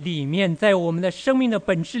里面，在我们的生命的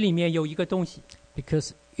本质里面有一个东西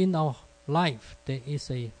Because in our life there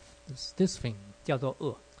is this thing 叫做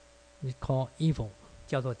恶， we call evil.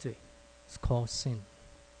 叫做罪。 It's called sin.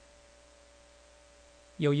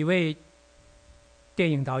 有一位电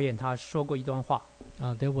影导演他说过一段话，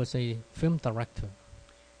 There was a film director.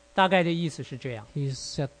 大概的意思是这样： He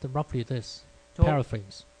said roughly this, 说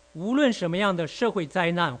paraphrase. 无论什么样的社会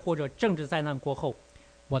灾难或者政治灾难过后，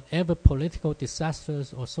 Whatever political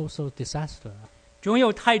disasters or social disaster, 总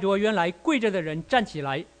有太多原来跪着的人站起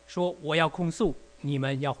来说：“我要控诉，你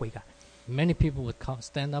们要悔改。” many people would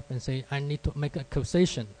stand up and say, I need to make an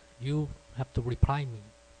accusation. You have to reply me.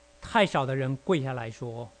 太少的人跪下来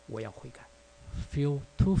说：“我要悔改。” Too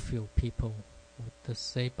few people would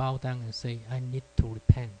say, bow down and say, I need to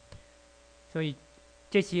repent. 所以，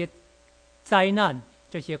这些灾难、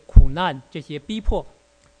这些苦难、这些逼迫，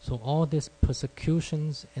 So all these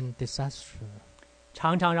persecutions and disaster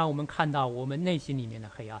常常让我们看到我们内心里面的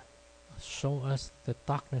黑暗， show us the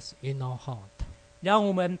darkness in our heart, 让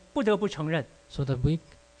我们不得不承认， so that we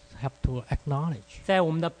have to acknowledge 在我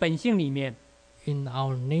们的本性里面 in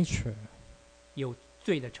our nature 有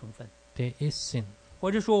罪的成分， there is sin,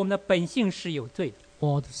 或者说我们的本性是有罪的，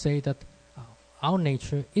 or to say that our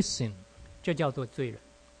nature is sin. 这叫做罪人，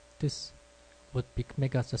 This would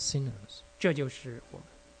make us as sinners. 这就是我们。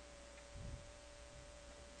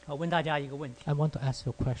好，问大家一个问题： I want to ask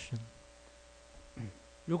you a question.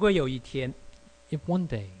 如果有一天， If one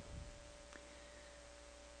day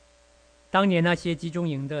当年那些集中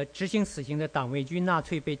营的执行死刑的党卫军纳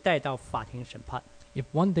粹被带到法庭审判， if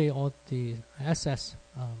one day all the SS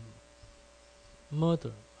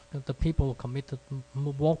murder, the people who committed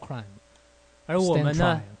war crime, 而我 stand 们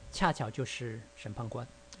呢 trial,，恰巧就是审判官，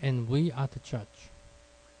 and we are the judge,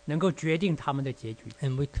 能够决定他们的结局。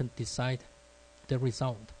 and we can decide the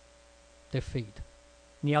result, their fate.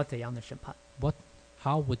 你要怎样的审判？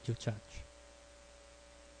 How would you judge?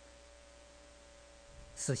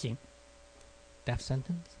 死刑， Death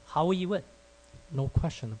sentence? 毫无疑问。 No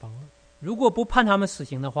question about it. 如果不判他们死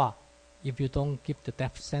刑的话， If you don't give the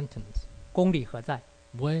death sentence, 公理何在？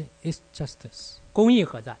 where is justice? 公义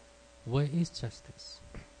何在？ Where is justice?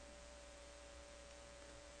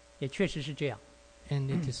 也确实是这样。 And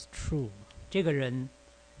it is true. 这个人，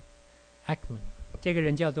 这个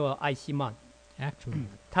人叫做艾希曼， Ackman,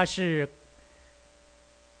 他是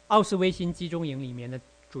奥斯威辛集中营里面的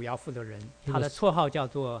主要负责人， He 他的 was- 绰号叫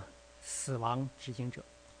做死亡执行者。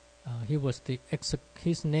 he was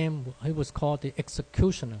his name, he was called the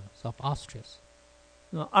executioners of Auschwitz.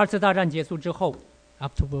 那么二次大战结束之后，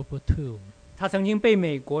 After World War II, 他曾经被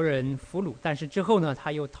美国人俘虏，但是之后呢，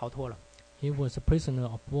他又逃脱了。 he was a prisoner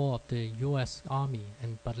of war of the U.S. Army,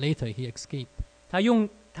 but later he escaped.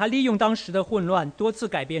 他利用当时的混乱，多次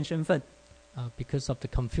改变身份， Because of the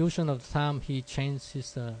confusion of the time, he changed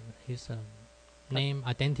his name,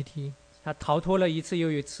 identity, 他逃脱了一次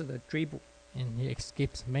又一次的追捕。 and he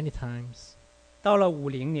escaped many times. 到了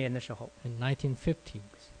50年的时候， In 1950s,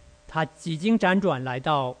 他几经辗转来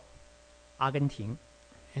到阿根廷，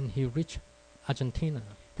 and he reached Argentina.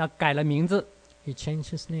 他改了名字， He changed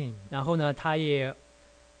his name, 然后呢，他也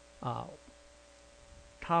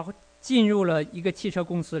他进入了一个汽车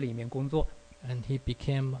公司里面工作。 and he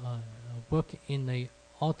became work in the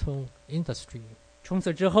auto industry. 从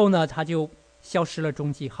此之后呢，他就消失了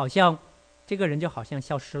踪迹，好像这个人就好像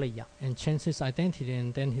消失了一样。 And changed his identity,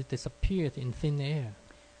 and then he disappeared in thin air.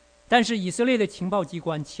 但是以色列的情报机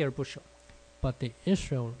关锲而不舍， But the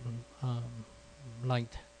Israel light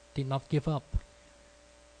did not give up.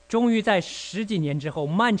 终于在十几年之后，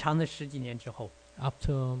漫长的十几年之后，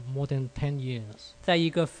 After more than 10 years, 在一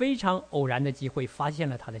个非常偶然的机会发现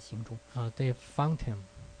了他的行踪， they found him,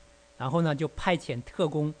 然后呢就派遣特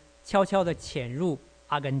工悄悄地潜入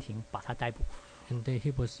阿根廷，把他逮捕， and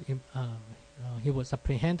he was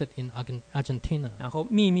apprehended in Argentina 然后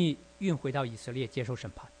秘密运回到以色列接受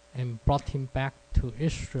审判。 and brought him back to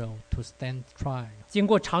Israel to stand trial. 经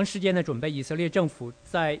过长时间的准备，以色列政府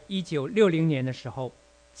在1960年的时候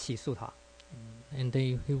起诉他， And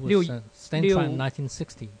he was 六- stand trial in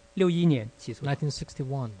 1960, 61年起诉他。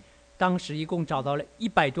 1961. 当时一共找到了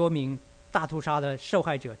100多名大屠杀的受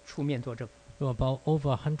害者出面作证。 There were about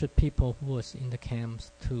over 100 people who was in the camps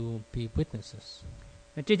to be witnesses.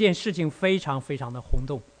 那这件事情非常非常的轰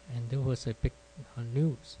动， And there was a big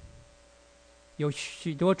news. 有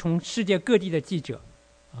许多从世界各地的记者，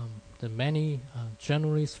 The many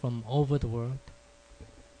journalists from over the world,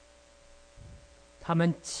 他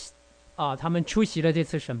们出席了这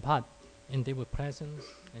次审判。 and they were present,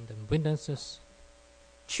 and the witnesses.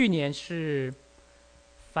 去年是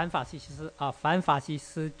反法西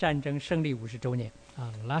斯战争胜利50周年。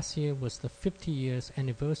 Last year was the 50 years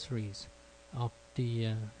anniversaries of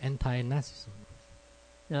the anti-Nazism.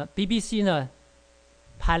 BBC 呢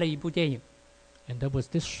拍了一部电影， And there was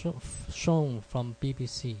this shown from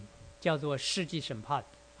BBC 叫做《世纪审判》，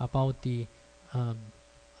 about the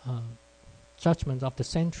judgment of the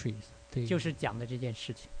centuries, 就是讲的这件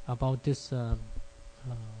事情。 about this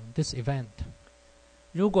event.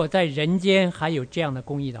 如果在人间还有这样的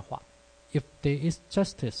公义的话， If there is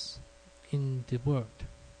justice in the world,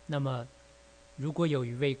 那么如果有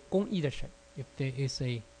一位公义的神， if there is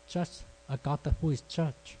a God who is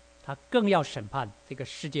judge, 他更要审判这个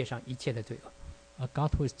世界上一切的罪恶， a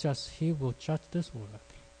God who is just, he will judge this world,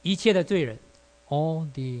 一切的罪人。 all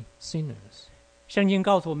the sinners. 圣经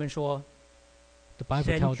告诉我们说， The Bible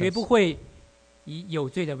神 tells 绝不 us 会以有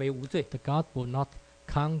罪的为无罪， that God will not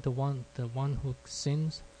count the one who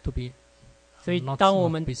sins to be 所以 not 当我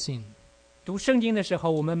not 们 be sin. 读圣经的时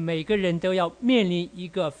候，我们每个人都要面临一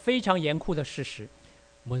个非常严酷的事实，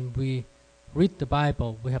 When we read the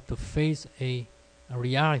Bible, we have to face a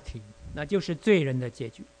reality. 那就是罪人的结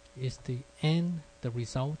局。 Is the end the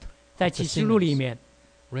result? 在启示录里面，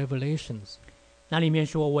 Revelations. 那里面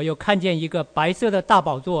说：“我又看见一个白色的大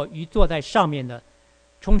宝座与坐在上面的，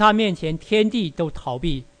从他面前天地都逃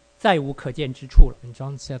避，再无可见之处了。” And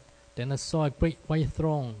John said, Then I saw a great white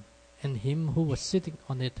throne, and him who was sitting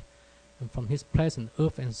on it, and from his presence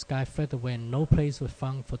earth and sky fled away, and no place was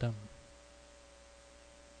found for them.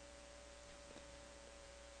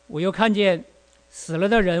 我又看见死了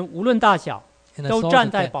的人无论大小， And I 都 saw 站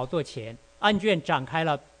the 在 dead, 宝座前，案卷展开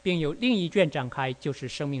了，并有另一卷展开，就是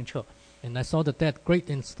生命册。 and I saw the dead, great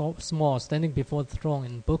and small, standing before the throne,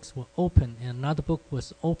 and books were opened, and another book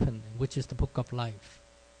was opened, which is the book of life.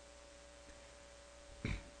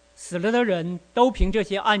 死了的人都凭这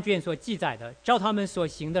些案卷所记载的，照他们所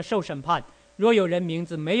行的受审判。若有人名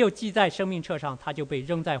字没有记在生命册上，他就被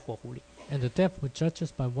扔在火湖里。 And the dead were judged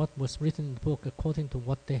by what was written in the book according to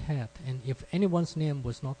what they had. And if anyone's name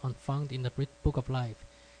was not found in the book of life,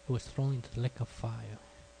 he was thrown into the lake of fire.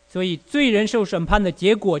 所以罪人受审判的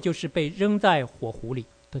结果就是被扔在火湖里。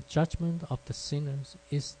 The judgment of the sinners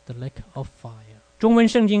is the lake of fire. 中文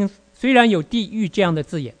圣经虽然有地狱这样的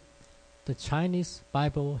字眼， The Chinese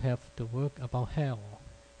Bible have the word about hell,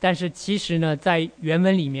 但是其实呢，在原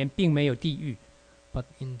文里面并没有地狱。 but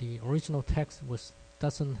in the original text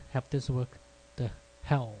doesn't have this word, the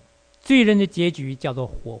hell. 罪人的结局叫做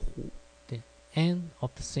火湖。 The end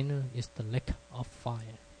of the sinner is the lake of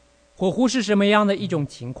fire. 火湖是什么样的一种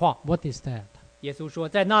情况？ What is that? 耶稣说，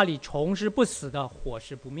在那里虫是不死的，火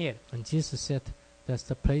是不灭的。 And Jesus said, that's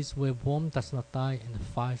the place where worm does not die and the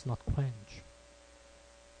fire is not quenched.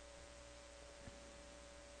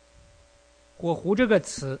 火湖这个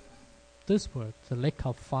词 This word, the lake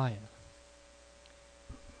of fire,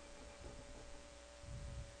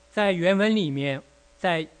 在原文里面，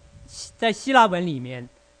在希腊文里面，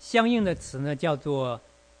相应的词呢叫做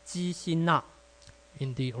基辛纳。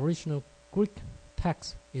 in the original Greek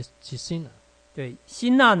text is Gisina. 对，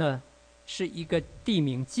辛纳呢是一个地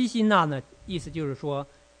名，基辛纳呢意思就是说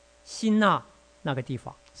辛纳那个地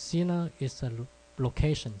方。 Sina is a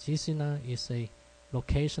location. Gisina is a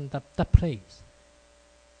location, that place.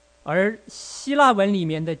 而希腊文里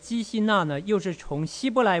面的基辛纳呢，又是从希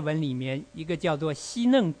伯来文里面一个叫做西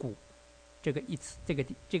嫩谷这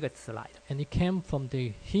个词来的。 And it came from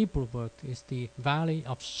the Hebrew word is the valley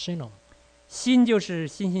of Hinnom. 欣就是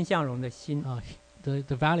欣欣向荣的欣，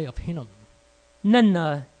 The valley of Hinnom. 嫩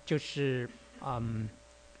呢就是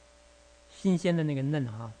新鲜的那个嫩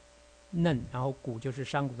哈，嫩，然后谷就是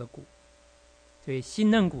山谷的谷，所以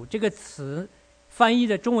新嫩谷这个词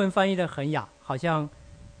中文翻译的很雅，好像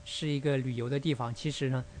是一个旅游的地方，其实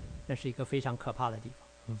呢，那是一个非常可怕的地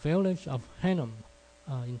方。 The village of Hinnom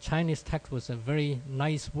in Chinese text was a very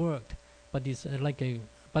nice word, but it's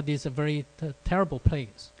a very terrible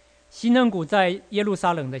place. 西嫩谷在耶路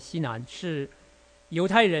撒冷的西南，是犹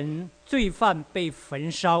太人罪犯被焚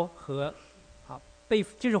烧和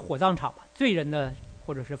就是火葬场吧，罪人的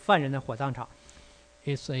或者是犯人的火葬场。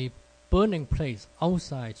 It's a burning place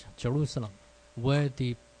outside Jerusalem where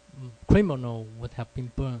the criminal would have been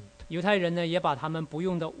burned. 犹太人呢，也把他们不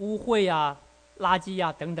用的污秽啊、垃圾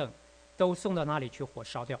啊等等，都送到那里去火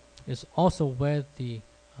烧掉。 It's also where the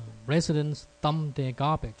residents dump their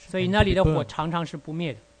garbage. 所以 and 那 to 里 be 的火 burned. 常常是不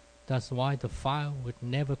灭的。 That's why the fire would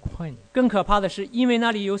never quench, 更可怕的是，因为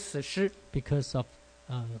那里有死尸， because of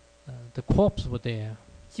the corpse were there.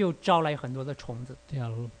 就招来很多的虫子。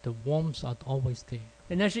 The worms are always there.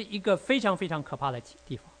 那是一个非常非常可怕的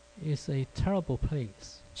地方。 It's a terrible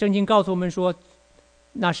place, 圣经告诉我们说，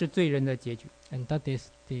那是罪人的结局。 and that is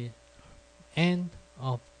the end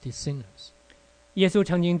of the sinners. 耶稣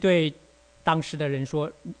曾经对当时的人说：“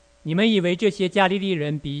你们以为这些加利利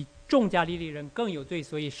人比众加利利人更有罪，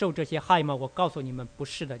所以受这些害吗？我告诉你们，不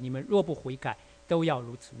是的。你们若不悔改，都要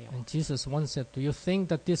如此灭亡。” And Jesus once said, Do you think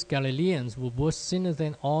that these Galileans were worse sinners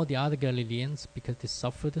than all the other Galileans because they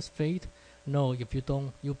suffered this fate? No, if you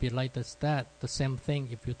don't, you'll be like the same thing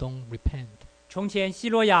if you don't repent. 从前希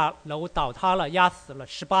罗亚楼倒塌了，压死了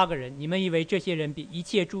18个人。你们以为这些人比一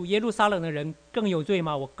切住耶路撒冷的人更有罪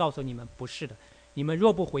吗？我告诉你们，不是的。你们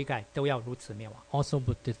若不悔改，都要如此灭亡。 Also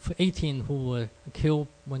with the 18 who were killed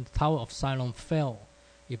when the Tower of Siloam fell,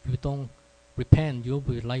 if you don't repent, you'll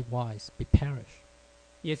be likewise be perished.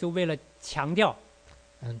 耶稣为了强调，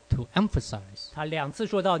 And to emphasize, 他2次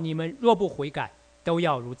说到：“你们若不悔改，都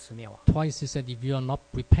要如此灭亡。 Twice he said, if you are not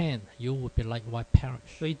repent, you will be like white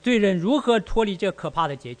perish. 所以罪人如何脱离这可怕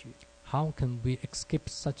的结局？ How can we escape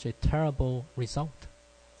such a terrible result?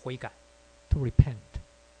 悔改。 To repent.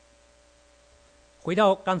 回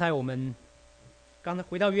到刚才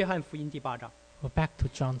回到约翰福音第8章， Go back to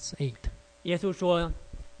John 8. 耶稣说：“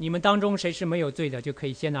你们当中谁是没有罪的，就可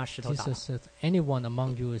以先拿石头打他。” Jesus said, anyone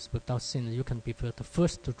among you is without sin, you can be the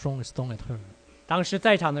first to throw a stone at her. 当时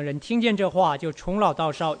在场的人听见这话，就从老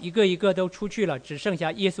到少，一个一个都出去了，只剩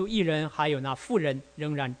下耶稣一人，还有那妇人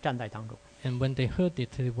仍然站在当中。 And when they heard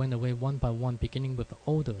it, they went away one by one, beginning with the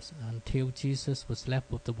elders, until Jesus was left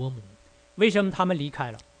with the woman. 为什么他们离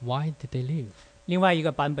开了？ Why did they leave? 另外一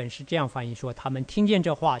个版本是这样翻译说：他们听见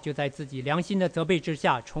这话，就在自己良心的责备之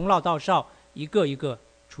下，从老到少，一个一个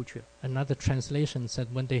出去了。 Another translation said,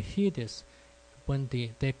 when they hear this, when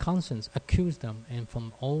their conscience accused them, and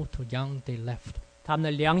from old to young they left. 他们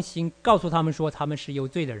的良心告诉他们说他们是有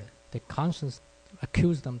罪的人， Their conscience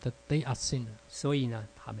accused them that they are sinners. 所以呢，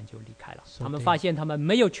他们就离开了。 So 他们 they- 发现他们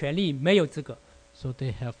没有权利，没有资格。 So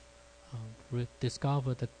they have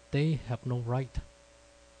discovered that they have no right.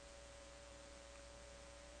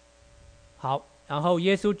 好，然后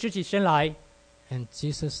耶稣支起身来， And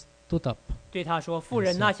Jesus stood up. 对他说：“妇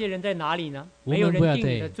人， Yes, sir. 那些人在哪里呢？ Woman, 没有人 where are 定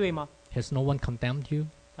你的 they? 罪吗 Has no one condemned you? ”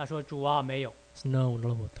他说：“主啊，没有。 No,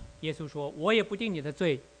 Lord. ”耶稣说：“我也不定你的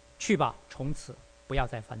罪，去吧，从此不要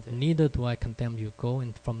再犯罪。” Neither do I condemn you. Go,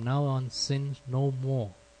 and from now on sin no more.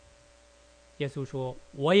 耶稣说：“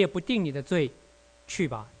我也不定你的罪，去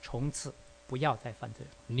吧，从此不要再犯罪。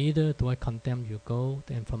 Neither do I condemn you. Go,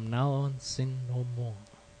 and from now on sin no more. ”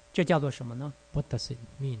这叫做什么呢？ What does it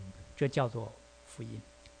mean? 这叫做福音。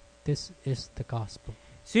 This is the gospel.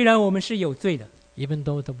 虽然我们是有罪的， Even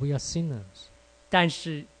though that we are sinners, 但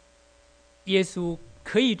是耶稣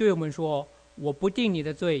可以对我们说：“我不定你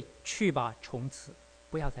的罪，去吧，从此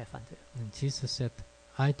不要再犯罪。 and Jesus said,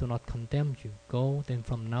 I do not condemn you. Go, then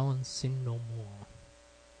from now on sin no more. ”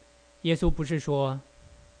耶稣不是说：“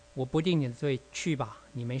我不定你的罪，去吧，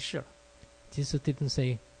你没事了。” Jesus didn't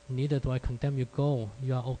say, neither do I condemn you. Go,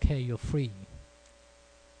 you are okay, you're free.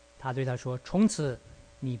 他对他说：“从此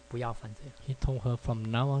你不要犯罪了。 He told her, from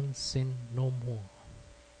now on sin no more. ”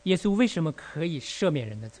耶稣为什么可以赦免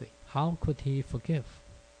人的罪？ How could he forgive?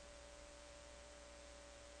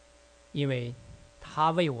 因为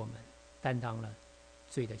他为我们担当了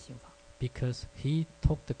罪的刑罚。 Because he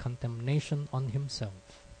took the condemnation on himself.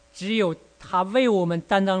 只有他为我们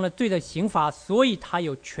担当了罪的刑罚，所以他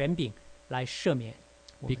有权柄来赦免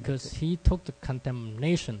我们的 Because 罪。 he took the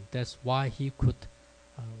condemnation, that's why he could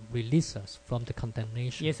release us from the 耶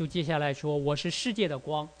condemnation. 稣接下来说：“我是世界的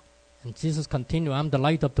光， And Jesus continued, I'm the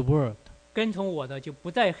light of the world. 跟从我的就不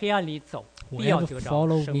在黑暗里走，必要 Whoever 得着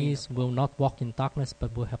follows 生命 me 的光。 will not walk in darkness, but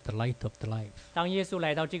will have the light of the life. 当耶稣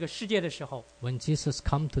来到这个世界的时候， When Jesus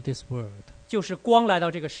come to this world, 就是光来到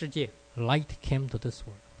这个世界， light came to this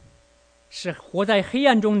world, 使活在黑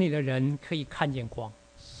暗中里的人可以看见光，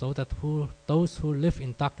 so that those who live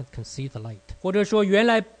in darkness can see the light. 或者说原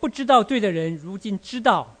来不知道罪的人，如今知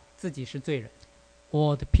道自己是罪人。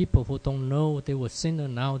 Or the people who don't know they were sinner,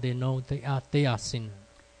 now they know they are sinner.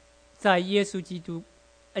 在耶稣基督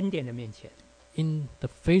恩典的面前， In the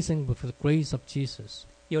facing with the grace of Jesus,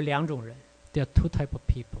 有两种人， there are two type of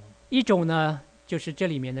people. 一种呢就是这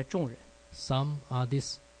里面的众人， Some are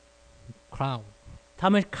this crowd. 他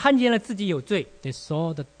们看见了自己有罪， They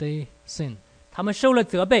saw that they sinned. 他们受了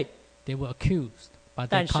责备， They were accused by their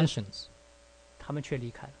但是- conscience. 他们却离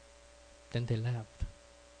开了， Then they left.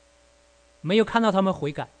 没有看到他们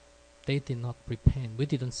悔改。 They did not repent. We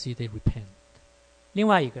didn't see they repent. 另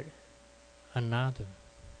外一个人， Another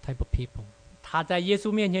type of people. 他在耶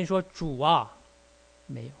稣面前说：“主啊，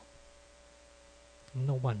没有。”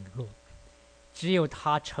 No one, Lord. 只有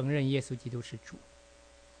他承认耶稣基督是主。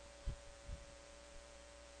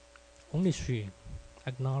 Only she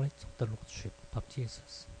acknowledged the lordship of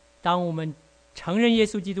Jesus. 当我们承认耶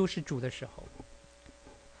稣基督是主的时候，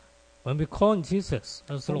 When we call on Jesus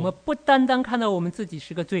as 我们 Lord, 不单单看到我们自己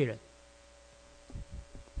是个罪人，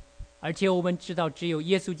而且我们知道只有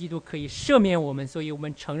耶稣基督可以赦免我们，所以我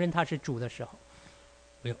们承认他是主的时候，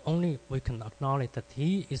 we can acknowledge that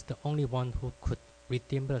He is the only one who could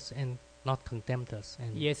redeem us and not condemn us.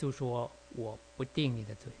 耶稣说：“我不定你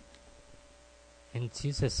的罪。 And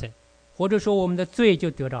Jesus said, ”或者说我们的罪就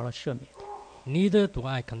得到了赦免。 neither do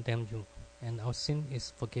I condemn you, and our sin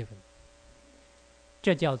is forgiven.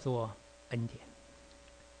 这叫做恩典，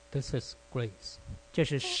 This is grace. 这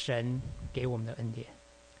是神给我们的恩典。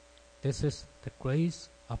 This is the grace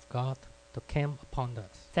of God that came upon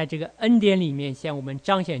us. 在这个恩典里面，向我们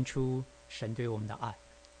彰显出神对我们的爱。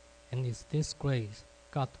And it's this grace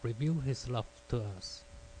God revealed His love to us.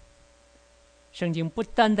 圣经不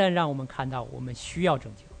单单让我们看到我们需要拯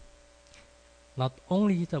救， Not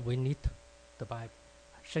only that we need the Bible,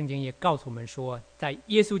 圣经也告诉我们说，在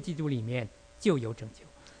耶稣基督里面就有拯救，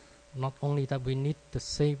 not only that we need the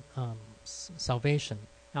salvation,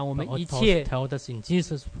 让我 but 们一 also 切 tell us in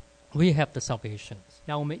Jesus we have the salvation.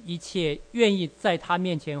 让我们一切愿意在他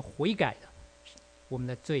面前悔改的，我们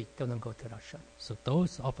的罪都能够得到赦免。 So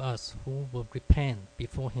those of us who will repent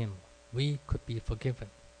before Him, we could be forgiven.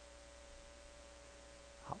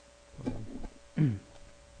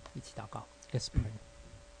 一起祷告。 Let's pray.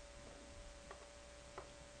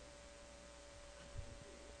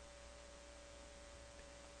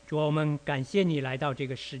 主啊，我们感谢你来到这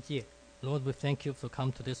个世界， Lord, we thank You for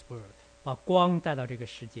come to this world. 把光带到这个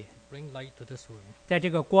世界。 Bring light to this world. 在这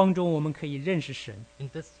个光中，我们可以认识神； In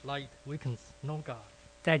this light, we can know God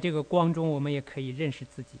在这个光中，我们也可以认识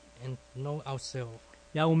自己， and know ourselves,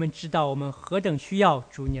 让我们知道我们何等需要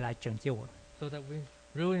主你来拯救我们， so that we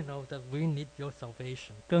really know that we need Your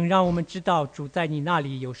salvation. 更让我们知道主在你那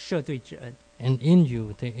里有赦罪之恩。 And in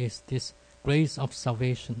You, there is this grace of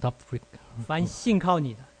salvation. Of 凡信靠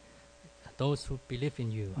你的， those who believe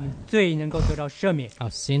in You, 罪能够得到赦免，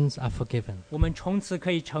 our sins are forgiven. 我们从此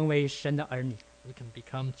可以成为神的儿女。 We can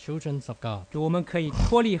become children of God. 主，我们可以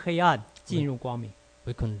脱离黑暗，进入光明。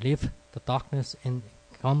 We can leave the darkness and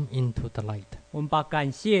come into the light. 我们把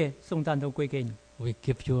感谢、颂赞都归给你， We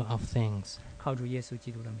give You our thanks 靠主耶稣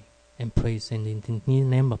基督的名。 and praise in the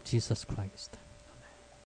name of Jesus Christ.